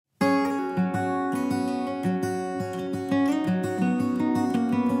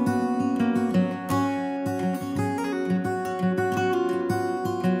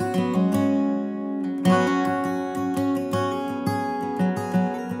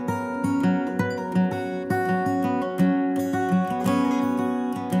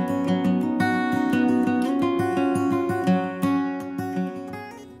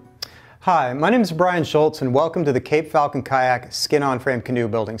Hi, my name is Brian Schultz and welcome to the Cape Falcon Kayak Skin-on-Frame Canoe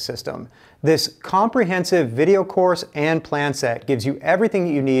building system. This comprehensive video course and plan set gives you everything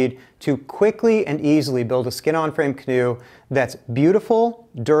that you need to quickly and easily build a skin-on-frame canoe that's beautiful,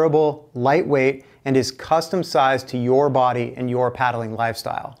 durable, lightweight, and is custom sized to your body and your paddling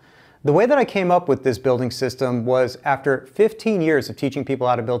lifestyle. The way that I came up with this building system was after 15 years of teaching people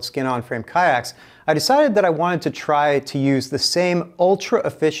how to build skin-on-frame kayaks, I decided that I wanted to try to use the same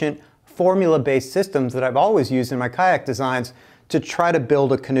ultra-efficient formula-based systems that I've always used in my kayak designs to try to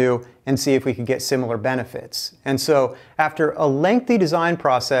build a canoe and see if we could get similar benefits. And so after a lengthy design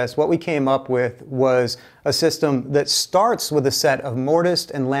process, what we came up with was a system that starts with a set of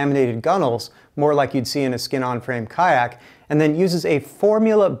mortised and laminated gunnels, more like you'd see in a skin-on-frame kayak, and then uses a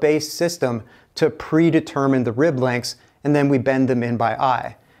formula-based system to predetermine the rib lengths, and then we bend them in by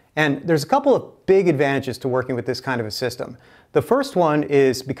eye. And there's a couple of big advantages to working with this kind of a system. The first one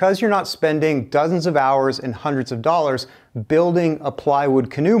is because you're not spending dozens of hours and hundreds of dollars building a plywood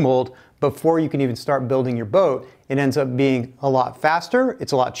canoe mold before you can even start building your boat, it ends up being a lot faster,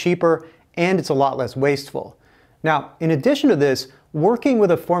 it's a lot cheaper, and it's a lot less wasteful. Now, in addition to this, working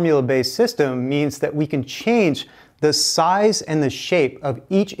with a formula-based system means that we can change the size and the shape of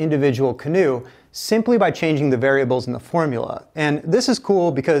each individual canoe simply by changing the variables in the formula. And this is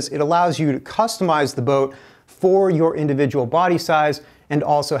cool because it allows you to customize the boat for your individual body size and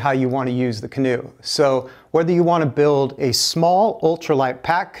also how you want to use the canoe. So whether you want to build a small ultralight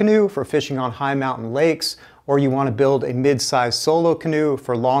pack canoe for fishing on high mountain lakes, or you want to build a mid-sized solo canoe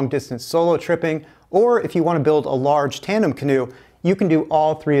for long distance solo tripping, or if you want to build a large tandem canoe, you can do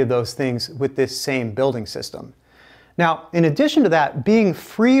all three of those things with this same building system. Now, in addition to that, being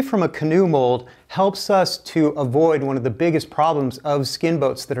free from a canoe mold helps us to avoid one of the biggest problems of skin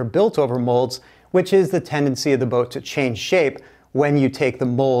boats that are built over molds, which is the tendency of the boat to change shape when you take the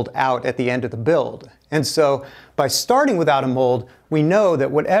mold out at the end of the build. And so by starting without a mold, we know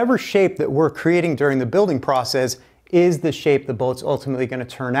that whatever shape that we're creating during the building process is the shape the boat's ultimately going to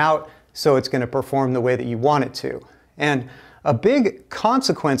turn out, so it's going to perform the way that you want it to. And a big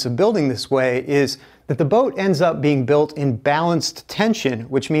consequence of building this way is that the boat ends up being built in balanced tension,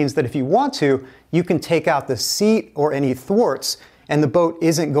 which means that if you want to, you can take out the seat or any thwarts and the boat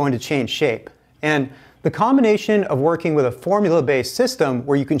isn't going to change shape. And the combination of working with a formula-based system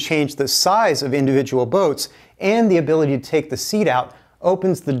where you can change the size of individual boats and the ability to take the seat out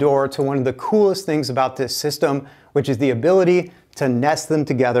opens the door to one of the coolest things about this system, which is the ability to nest them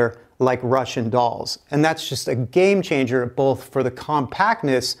together like Russian dolls. And that's just a game changer both for the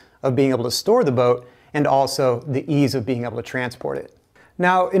compactness of being able to store the boat and also the ease of being able to transport it.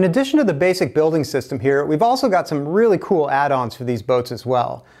 Now, in addition to the basic building system here, we've also got some really cool add-ons for these boats as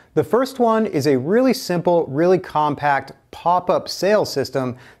well. The first one is a really simple, really compact pop-up sail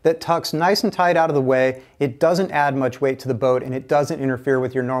system that tucks nice and tight out of the way. It doesn't add much weight to the boat and it doesn't interfere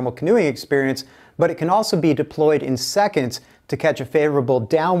with your normal canoeing experience, but it can also be deployed in seconds to catch a favorable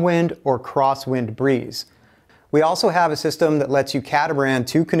downwind or crosswind breeze. We also have a system that lets you catamaran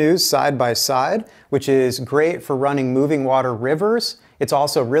two canoes side by side, which is great for running moving water rivers. It's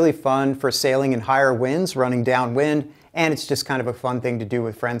also really fun for sailing in higher winds, running downwind, and it's just kind of a fun thing to do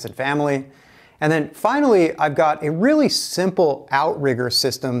with friends and family. And then finally, I've got a really simple outrigger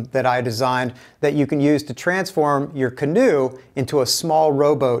system that I designed that you can use to transform your canoe into a small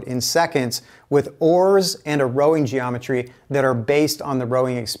rowboat in seconds with oars and a rowing geometry that are based on the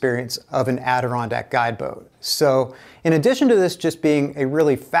rowing experience of an Adirondack guide boat. So in addition to this just being a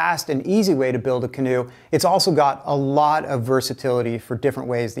really fast and easy way to build a canoe, it's also got a lot of versatility for different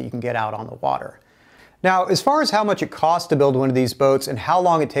ways that you can get out on the water. Now, as far as how much it costs to build one of these boats and how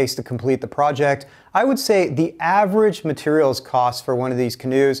long it takes to complete the project, I would say the average materials cost for one of these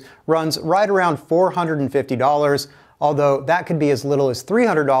canoes runs right around $450, although that could be as little as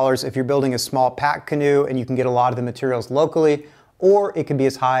 $300 if you're building a small pack canoe and you can get a lot of the materials locally, or it could be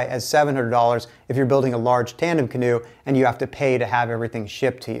as high as $700 if you're building a large tandem canoe and you have to pay to have everything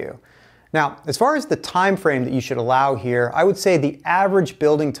shipped to you. Now, as far as the time frame that you should allow here, I would say the average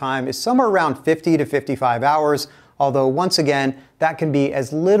building time is somewhere around 50 to 55 hours, although once again, that can be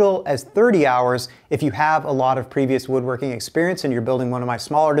as little as 30 hours if you have a lot of previous woodworking experience and you're building one of my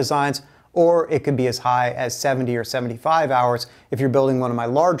smaller designs, or it could be as high as 70 or 75 hours if you're building one of my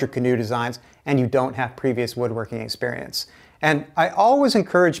larger canoe designs and you don't have previous woodworking experience. And I always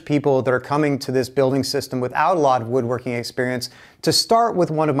encourage people that are coming to this building system without a lot of woodworking experience to start with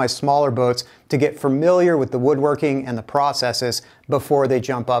one of my smaller boats to get familiar with the woodworking and the processes before they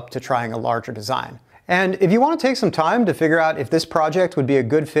jump up to trying a larger design. And if you want to take some time to figure out if this project would be a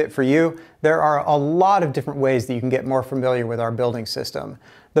good fit for you, there are a lot of different ways that you can get more familiar with our building system.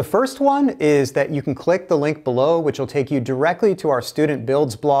 The first one is that you can click the link below, which will take you directly to our Student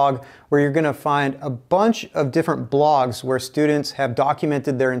Builds blog, where you're going to find a bunch of different blogs where students have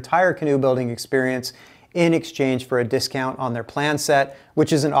documented their entire canoe building experience in exchange for a discount on their plan set,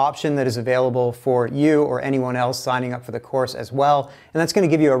 which is an option that is available for you or anyone else signing up for the course as well. And that's going to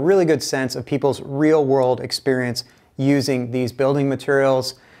give you a really good sense of people's real-world experience using these building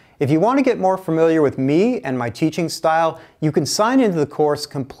materials. If you want to get more familiar with me and my teaching style, you can sign into the course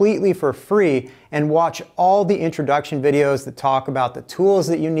completely for free and watch all the introduction videos that talk about the tools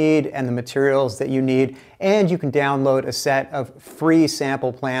that you need and the materials that you need. And you can download a set of free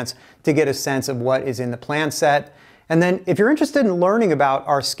sample plans to get a sense of what is in the plan set. And then if you're interested in learning about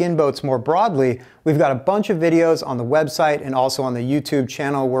our skin boats more broadly, we've got a bunch of videos on the website and also on the YouTube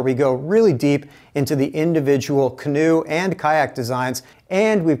channel where we go really deep into the individual canoe and kayak designs.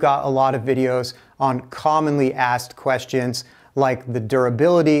 And we've got a lot of videos on commonly asked questions like the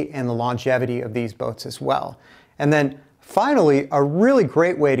durability and the longevity of these boats as well. And then finally, a really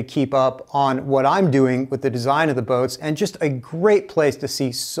great way to keep up on what I'm doing with the design of the boats, and just a great place to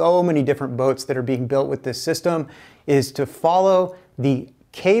see so many different boats that are being built with this system, is to follow the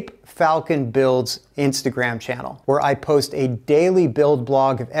Cape Falcon Builds Instagram channel, where I post a daily build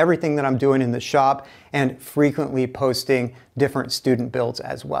blog of everything that I'm doing in the shop and frequently posting different student builds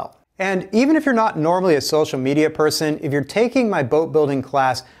as well. And even if you're not normally a social media person, if you're taking my boat building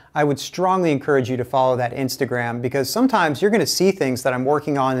class, I would strongly encourage you to follow that Instagram, because sometimes you're going to see things that I'm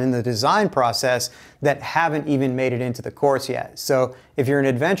working on in the design process that haven't even made it into the course yet. So if you're an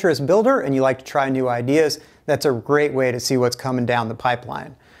adventurous builder and you like to try new ideas, that's a great way to see what's coming down the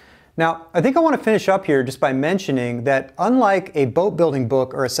pipeline. Now, I think I want to finish up here just by mentioning that unlike a boat building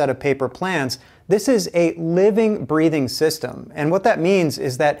book or a set of paper plans, this is a living, breathing system. And what that means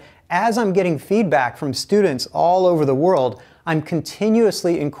is that as I'm getting feedback from students all over the world, I'm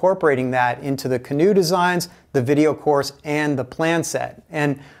continuously incorporating that into the canoe designs, the video course, and the plan set.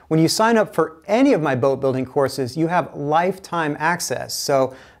 And when you sign up for any of my boat building courses, you have lifetime access.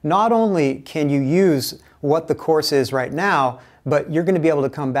 So not only can you use what the course is right now, but you're going to be able to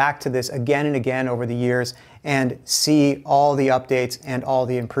come back to this again and again over the years and see all the updates and all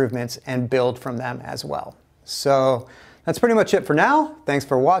the improvements and build from them as well. So that's pretty much it for now. Thanks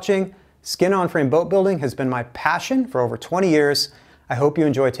for watching. Skin-on-frame boat building has been my passion for over 20 years. I hope you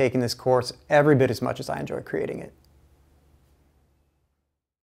enjoy taking this course every bit as much as I enjoy creating it.